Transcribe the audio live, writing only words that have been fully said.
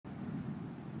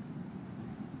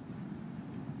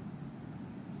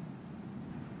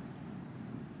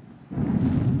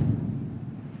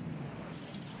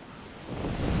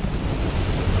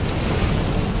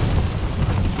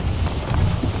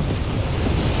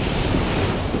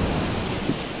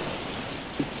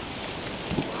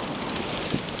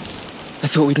I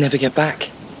thought we'd never get back.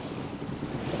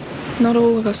 Not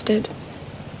all of us did.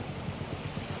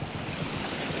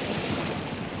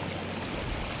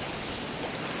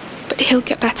 But he'll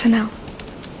get better now.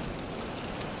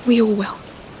 We all will.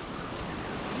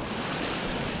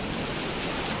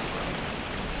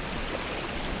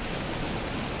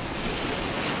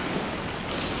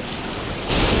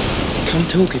 Come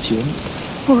talk if you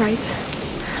want. All right.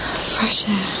 Fresh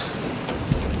air.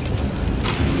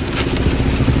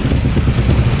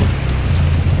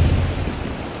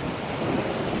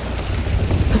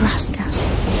 Raskas.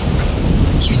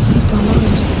 You saved our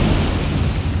lives.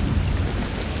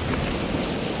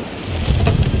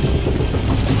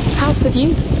 How's the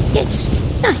view? It's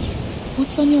nice.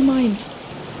 What's on your mind?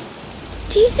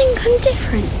 Do you think I'm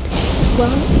different?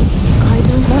 Well, I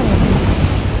don't know.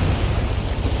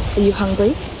 Are you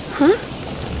hungry? Huh?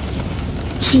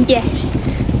 Yes.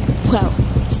 Well,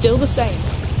 still the same.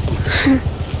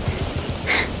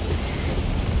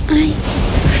 I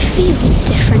feel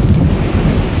different.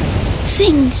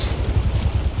 Things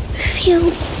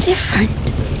feel different.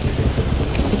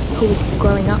 It's called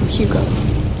growing up, Hugo.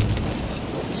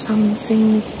 Some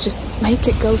things just make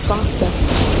it go faster.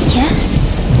 Yes?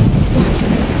 Yes.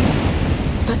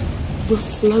 But we'll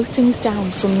slow things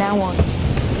down from now on.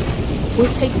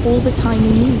 We'll take all the time we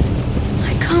need.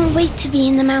 I can't wait to be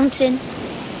in the mountain.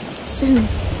 Soon.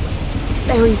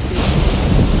 Very soon.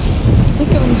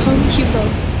 We're going home, Hugo.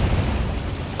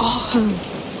 Our home.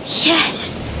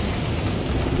 Yes.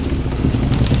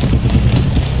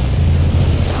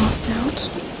 Passed out.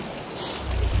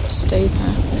 Stay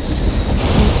there.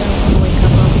 You don't want to wake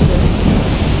up after this.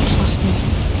 Trust me.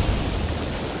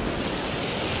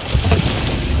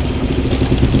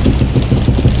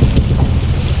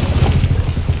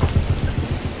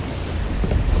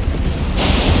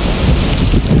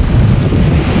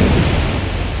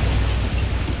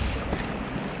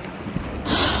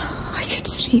 I could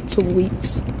sleep for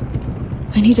weeks.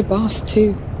 I need a bath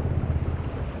too.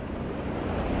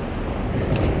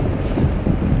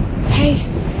 Hey.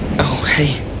 Oh,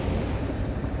 hey.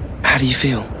 How do you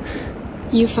feel?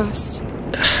 You first.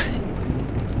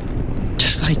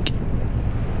 Just like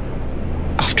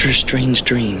after a strange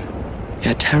dream.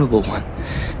 Yeah, a terrible one.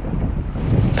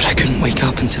 But I couldn't wake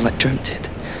up until I dreamt it.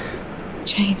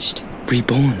 Changed.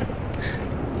 Reborn.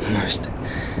 Almost.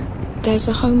 There's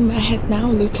a home ahead now,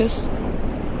 Lucas.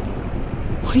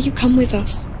 Will you come with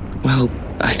us? Well,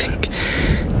 I think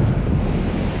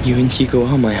you and Hugo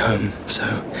are my home,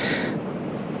 so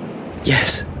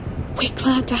yes. We're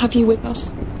glad to have you with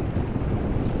us.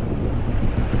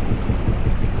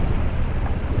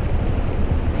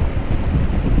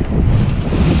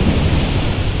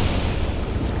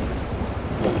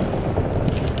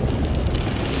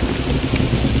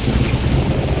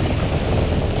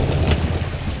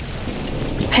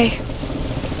 Hey.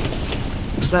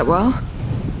 Slept well?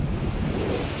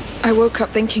 I woke up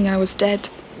thinking I was dead.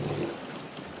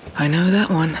 I know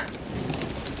that one.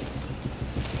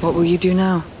 What will you do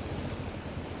now?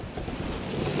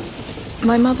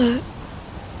 My mother,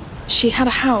 she had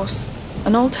a house,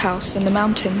 an old house in the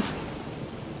mountains.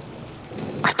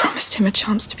 I promised him a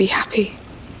chance to be happy.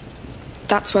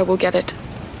 That's where we'll get it.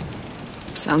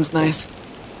 Sounds nice.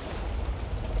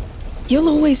 You'll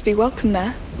always be welcome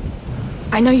there.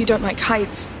 I know you don't like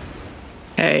heights.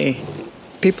 Hey,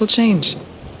 people change.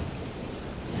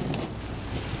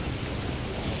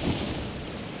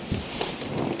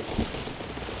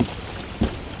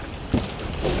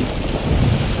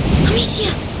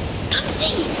 Amicia, come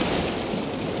see.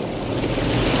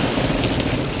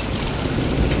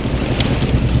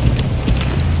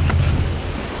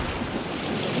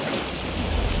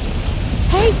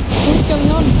 Hey, what's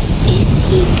going on? Is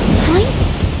he fine?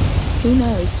 Who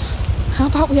knows? How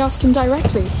about we ask him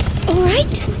directly? All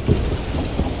right.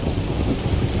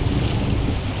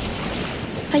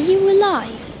 Are you alive?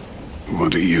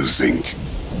 What do you think?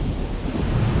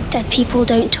 Dead people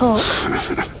don't talk.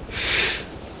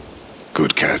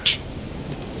 Good catch.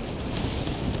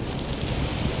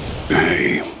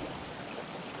 Hey,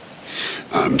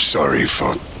 I'm sorry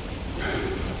for,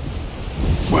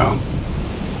 well,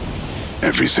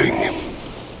 everything.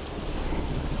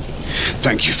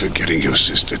 Thank you for getting your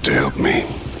sister to help me.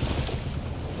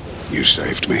 You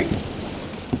saved me.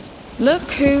 Look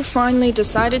who finally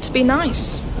decided to be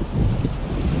nice.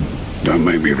 Don't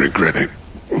make me regret it.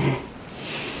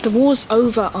 The war's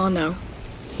over, Arno.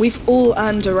 We've all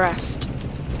earned a rest.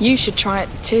 You should try it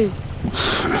too.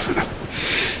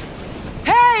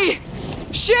 Hey!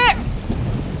 Ship!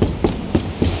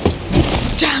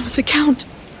 Damn, the Count.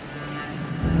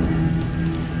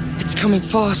 It's coming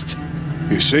fast.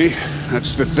 You see?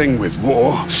 That's the thing with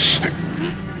war.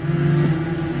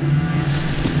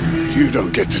 You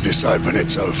don't get to decide when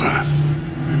it's over.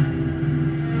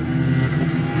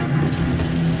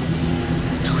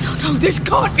 No, this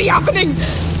can't be happening!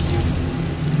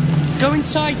 Go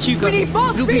inside, Hugo. We need more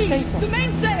It'll be speed! safer. The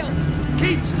mainsail!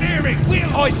 Keep steering! Wheel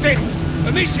hoisting!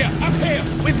 Amicia, up here,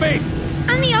 with me!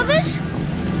 And the others?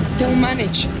 They'll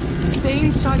manage. Stay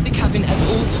inside the cabin at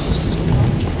all costs.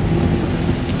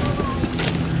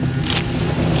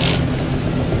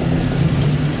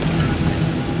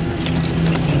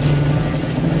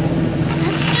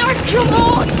 Come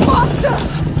on, faster!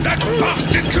 That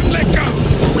bastard could let go!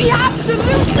 We have to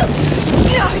lose them!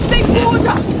 They board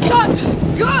us! Done!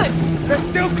 Good! They're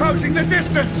still closing the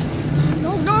distance!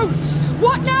 No!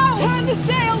 What now? Turn the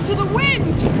sail to the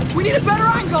wind! We need a better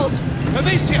angle!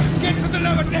 Amicia, get to the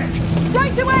lower deck!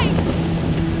 Right away!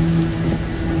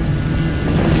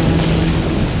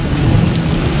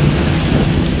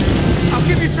 I'll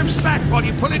give you some slack while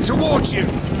you pull it towards you!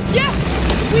 Yes!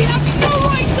 We have no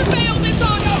right to fail this,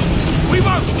 Arno! We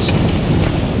won't!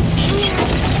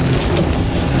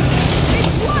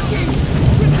 It's working!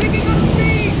 We're picking up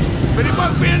speed! But it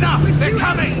won't be enough! They're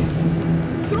coming!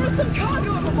 Throw some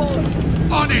cargo overboard!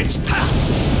 On it! Ha!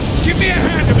 Give me a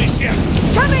hand, Amicia!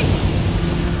 Coming!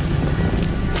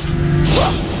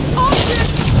 Austin!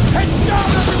 Heads down,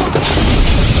 everyone!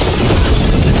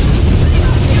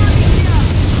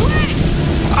 Quick!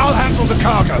 I'll handle the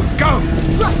cargo. Go!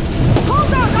 Right!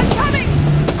 Hold on, I'm coming!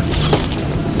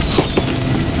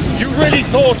 You really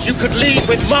thought you could leave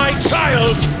with my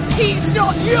child? He's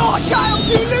not your child,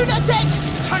 you lunatic!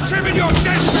 Touch him in your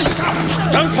death, sister!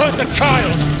 Don't hurt the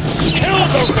child! Kill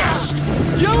the rest!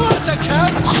 You hurt the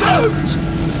cat! Shoot!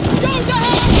 Go to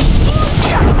hell!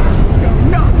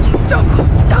 No! Don't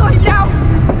die now!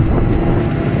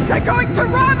 They're going to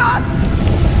ram us!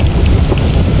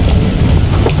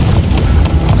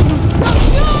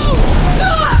 No!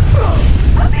 No!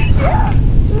 Amicia!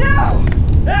 No!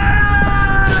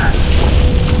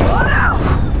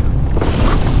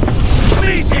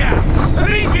 Amicia!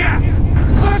 Amicia!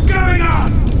 What's going on?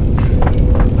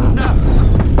 Oh no!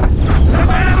 There's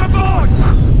a hell aboard!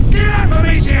 Get up,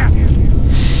 Amicia!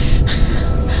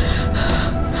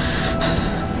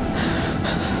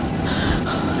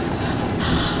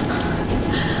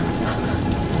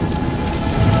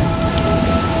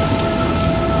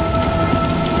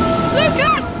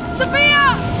 Lucas! Sophia!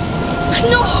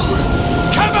 No!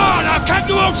 Come on! I'll cut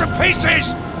you all to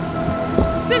pieces!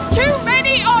 There's too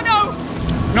many, Arno!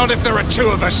 Not if there are two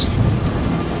of us.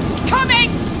 Coming!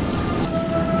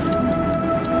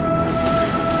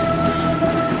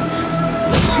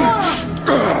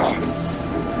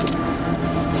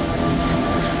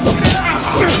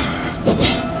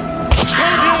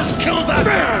 Soldiers, kill them!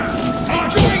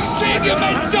 Enjoying seeing your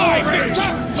men die, Victor!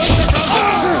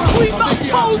 We must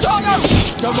hold, Arno!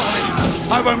 Don't worry.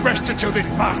 I won't rest until this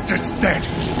bastard's dead.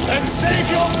 Then save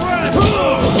your breath!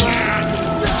 No!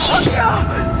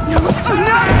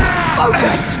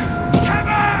 Focus! Come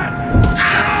on!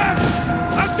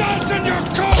 I'm dancing your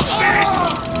corpses!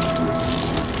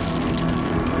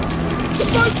 The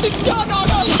boat is done,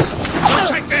 Arno! I'll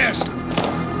take theirs!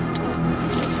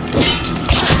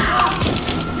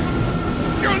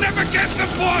 You'll never get the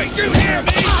point, you hear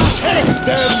me? Take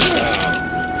them!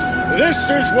 This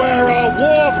is where our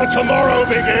war for tomorrow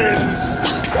begins!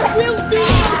 There will be no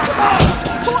tomorrow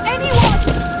for anyone!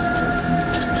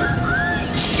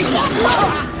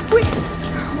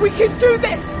 We can do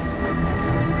this!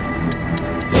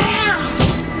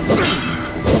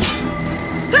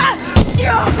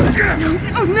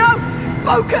 No!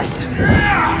 Focus!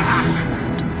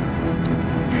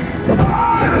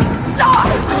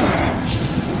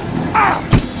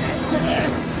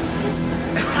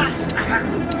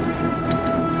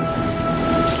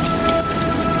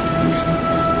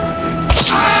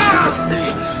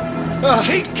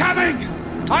 Keep coming!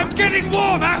 I'm getting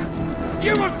warmer!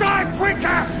 You will die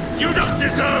quicker! You don't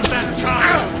deserve that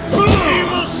child! He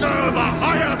will serve a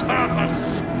higher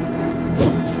purpose!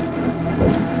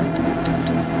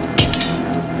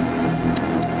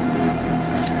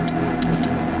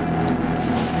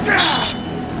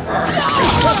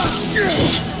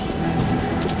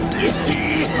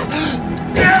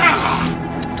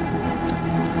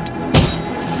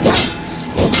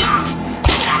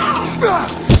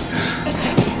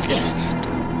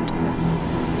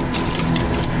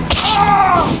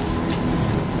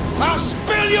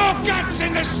 your guts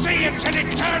in the sea until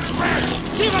it turns red!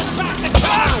 Give us back the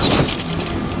child!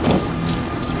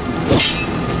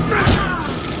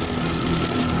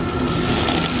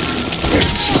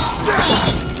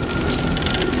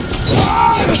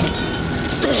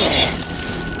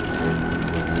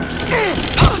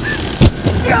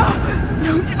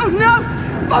 No!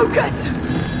 Focus!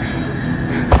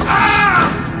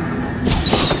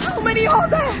 How many are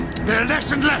there? They're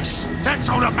less and less. That's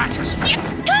all that matters.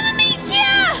 Come,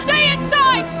 Amicia! Stay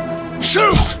inside!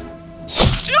 Shoot!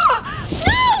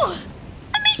 No!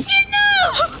 Amicia, no!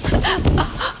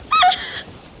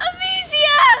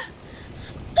 Amicia!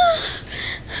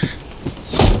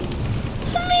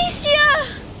 Amicia!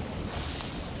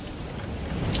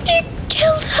 You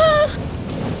killed her!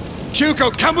 Hugo,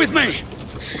 come with me!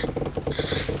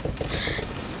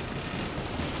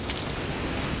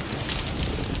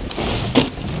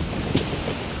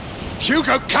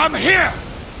 Hugo, come here!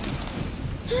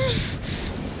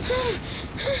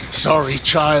 Sorry,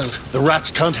 child. The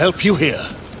rats can't help you here.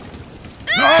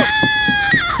 No!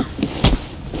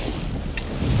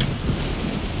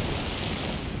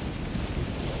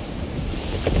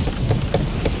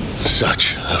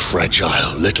 Such a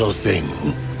fragile little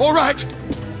thing. All right,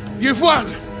 you've won.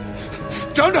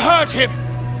 Don't hurt him.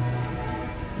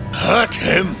 Hurt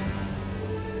him?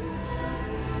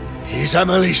 He's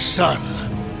Emily's son.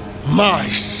 My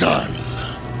son.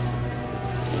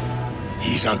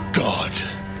 He's a god.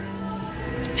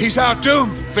 He's our doom,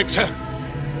 Victor.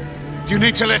 You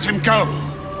need to let him go.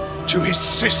 To his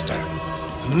sister.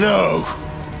 No.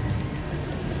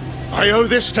 I owe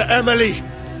this to Emily.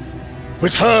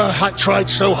 With her, I tried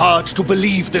so hard to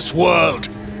believe this world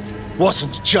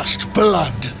wasn't just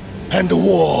blood and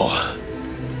war.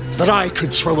 That I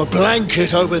could throw a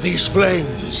blanket over these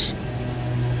flames.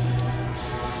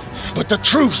 But the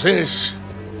truth is,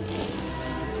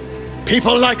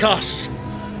 people like us,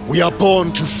 we are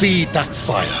born to feed that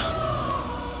fire.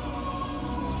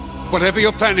 Whatever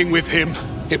you're planning with him,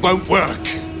 it won't work.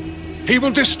 He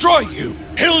will destroy you.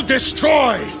 He'll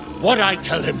destroy what I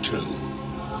tell him to.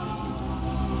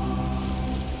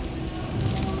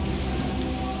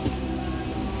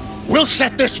 We'll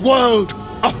set this world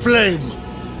aflame.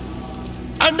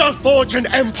 And I'll forge an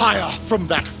empire from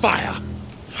that fire.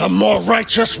 A more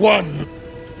righteous one.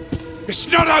 It's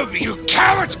not over, you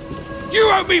coward! You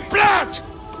owe me blood!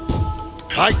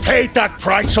 I paid that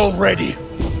price already.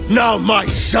 Now my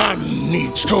son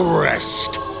needs to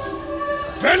rest.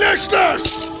 Finish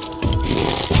this!